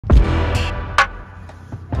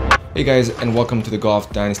Hey guys, and welcome to the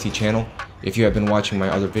Golf Dynasty channel. If you have been watching my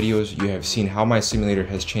other videos, you have seen how my simulator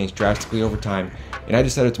has changed drastically over time, and I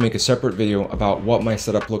decided to make a separate video about what my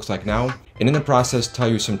setup looks like now, and in the process tell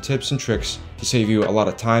you some tips and tricks to save you a lot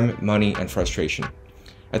of time, money, and frustration.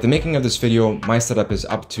 At the making of this video, my setup is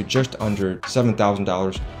up to just under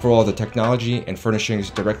 $7,000 for all the technology and furnishings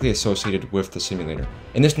directly associated with the simulator.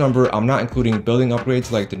 In this number, I'm not including building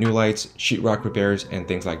upgrades like the new lights, sheetrock repairs, and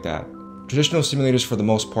things like that. Traditional simulators for the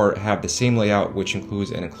most part have the same layout, which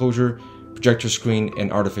includes an enclosure, projector screen, and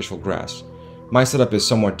artificial grass. My setup is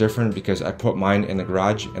somewhat different because I put mine in the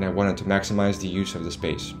garage and I wanted to maximize the use of the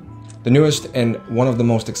space. The newest and one of the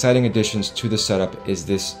most exciting additions to the setup is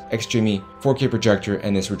this XGIMI 4K projector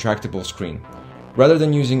and this retractable screen. Rather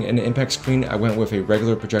than using an impact screen, I went with a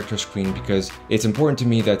regular projector screen because it's important to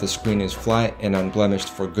me that the screen is flat and unblemished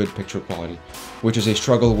for good picture quality, which is a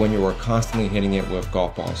struggle when you are constantly hitting it with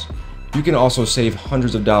golf balls. You can also save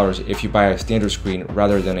hundreds of dollars if you buy a standard screen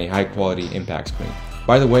rather than a high quality impact screen.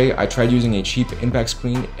 By the way, I tried using a cheap impact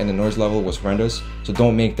screen and the noise level was horrendous, so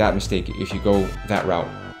don't make that mistake if you go that route.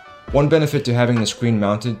 One benefit to having the screen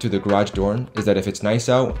mounted to the garage door is that if it's nice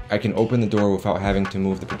out, I can open the door without having to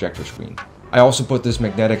move the projector screen. I also put this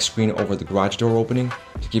magnetic screen over the garage door opening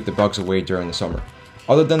to keep the bugs away during the summer.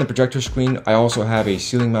 Other than the projector screen, I also have a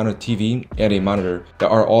ceiling mounted TV and a monitor that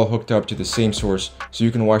are all hooked up to the same source so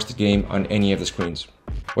you can watch the game on any of the screens.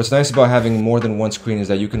 What's nice about having more than one screen is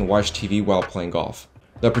that you can watch TV while playing golf.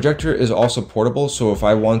 The projector is also portable, so if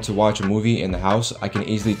I want to watch a movie in the house, I can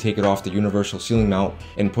easily take it off the universal ceiling mount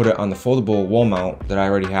and put it on the foldable wall mount that I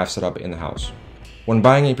already have set up in the house. When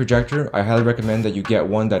buying a projector, I highly recommend that you get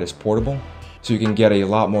one that is portable so you can get a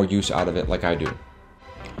lot more use out of it like I do.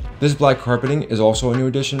 This black carpeting is also a new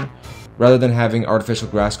addition. Rather than having artificial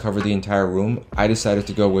grass cover the entire room, I decided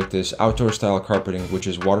to go with this outdoor style carpeting, which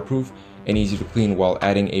is waterproof and easy to clean while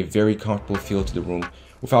adding a very comfortable feel to the room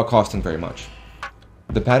without costing very much.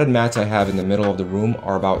 The padded mats I have in the middle of the room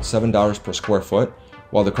are about $7 per square foot,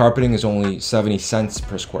 while the carpeting is only 70 cents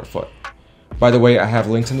per square foot. By the way, I have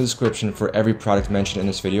links in the description for every product mentioned in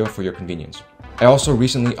this video for your convenience. I also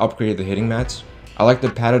recently upgraded the hitting mats. I like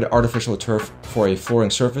the padded artificial turf for a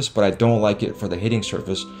flooring surface, but I don't like it for the hitting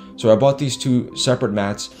surface, so I bought these two separate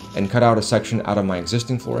mats and cut out a section out of my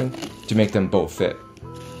existing flooring to make them both fit.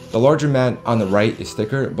 The larger mat on the right is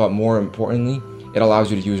thicker, but more importantly, it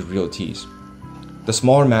allows you to use real tees. The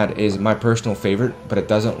smaller mat is my personal favorite, but it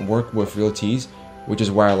doesn't work with real tees, which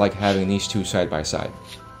is why I like having these two side by side.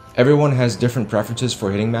 Everyone has different preferences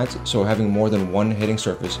for hitting mats, so having more than one hitting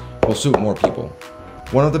surface will suit more people.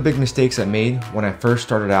 One of the big mistakes I made when I first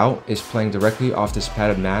started out is playing directly off this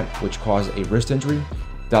padded mat, which caused a wrist injury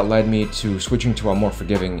that led me to switching to a more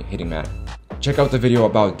forgiving hitting mat. Check out the video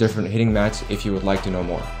about different hitting mats if you would like to know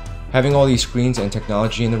more. Having all these screens and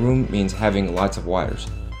technology in the room means having lots of wires.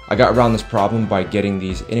 I got around this problem by getting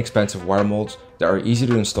these inexpensive wire molds that are easy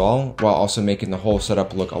to install while also making the whole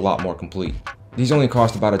setup look a lot more complete. These only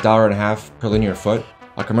cost about $1.50 per linear foot.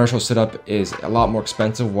 A commercial setup is a lot more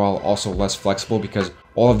expensive while also less flexible because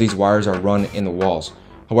all of these wires are run in the walls.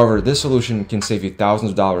 However, this solution can save you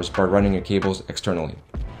thousands of dollars by running your cables externally.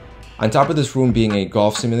 On top of this room being a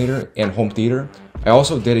golf simulator and home theater, I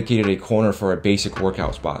also dedicated a corner for a basic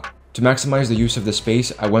workout spot. To maximize the use of the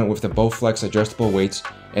space, I went with the Bowflex adjustable weights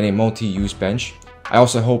and a multi-use bench. I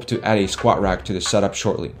also hope to add a squat rack to the setup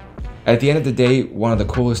shortly. At the end of the day, one of the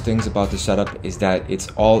coolest things about the setup is that it's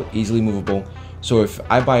all easily movable. So if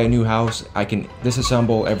I buy a new house, I can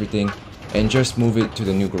disassemble everything and just move it to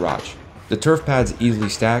the new garage. The turf pads easily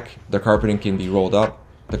stack, the carpeting can be rolled up,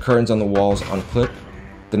 the curtains on the walls unclip,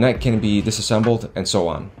 the net can be disassembled, and so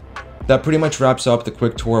on. That pretty much wraps up the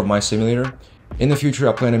quick tour of my simulator. In the future,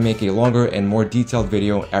 I plan to make a longer and more detailed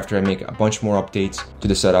video after I make a bunch more updates to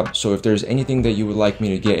the setup, so if there's anything that you would like me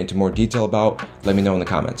to get into more detail about, let me know in the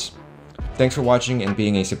comments. Thanks for watching and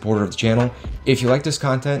being a supporter of the channel. If you like this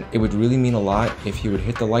content, it would really mean a lot if you would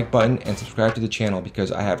hit the like button and subscribe to the channel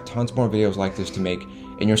because I have tons more videos like this to make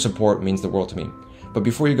and your support means the world to me. But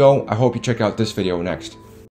before you go, I hope you check out this video next.